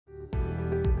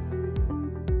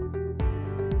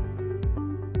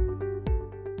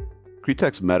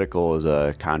Cretex Medical is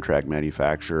a contract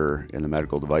manufacturer in the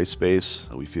medical device space.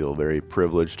 We feel very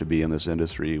privileged to be in this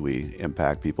industry. We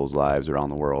impact people's lives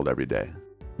around the world every day.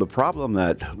 The problem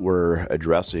that we're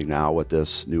addressing now with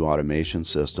this new automation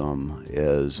system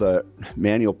is the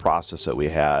manual process that we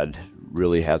had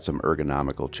really had some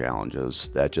ergonomical challenges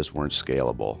that just weren't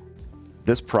scalable.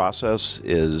 This process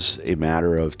is a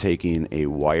matter of taking a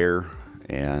wire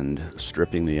and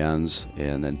stripping the ends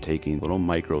and then taking little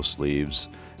micro sleeves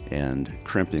and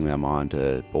crimping them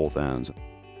onto both ends.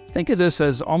 Think of this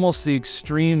as almost the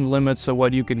extreme limits of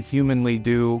what you can humanly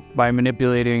do by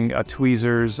manipulating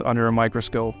tweezers under a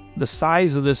microscope. The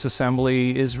size of this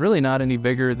assembly is really not any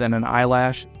bigger than an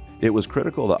eyelash. It was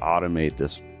critical to automate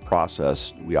this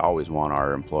process. We always want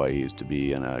our employees to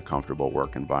be in a comfortable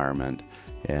work environment.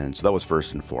 And so that was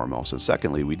first and foremost. And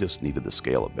secondly, we just needed the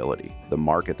scalability. The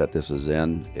market that this is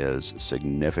in is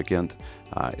significant,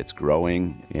 it's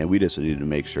growing, and we just needed to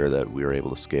make sure that we were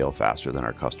able to scale faster than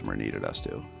our customer needed us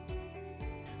to.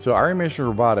 So Arimation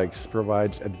Robotics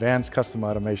provides advanced custom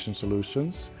automation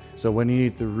solutions. So when you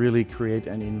need to really create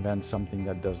and invent something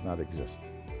that does not exist.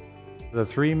 The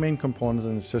three main components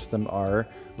in the system are,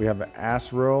 we have an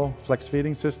Asyril flex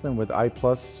feeding system with I+,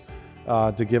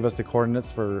 to give us the coordinates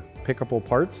for pickable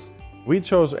parts. We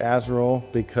chose Asyril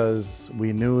because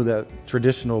we knew that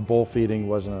traditional bowl feeding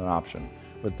wasn't an option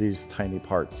with these tiny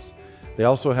parts. They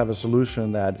also have a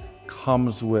solution that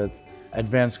comes with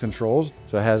advanced controls,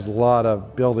 so it has a lot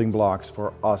of building blocks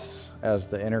for us as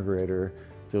the integrator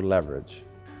to leverage.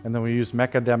 And then we use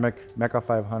Mecademic Mecha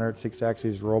 500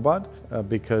 6-axis robot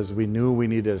because we knew we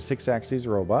needed a 6-axis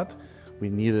robot, we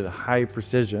needed high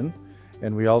precision,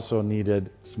 and we also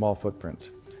needed small footprint.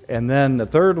 And then the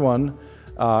third one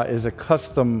is a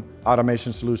custom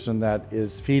automation solution that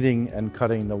is feeding and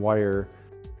cutting the wire.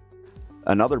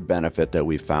 Another benefit that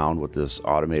we found with this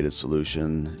automated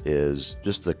solution is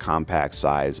just the compact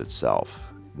size itself.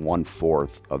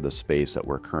 1/4 of the space that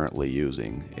we're currently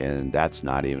using, and that's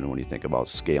not even when you think about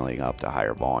scaling up to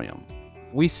higher volume.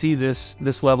 We see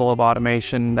this level of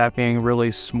automation, that being really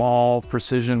small,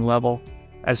 precision level,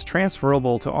 as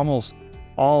transferable to almost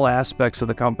all aspects of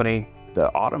the company. The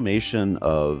automation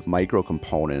of micro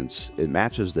components, it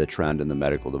matches the trend in the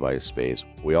medical device space.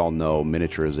 We all know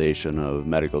miniaturization of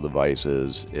medical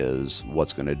devices is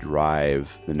what's going to drive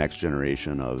the next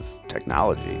generation of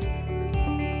technology.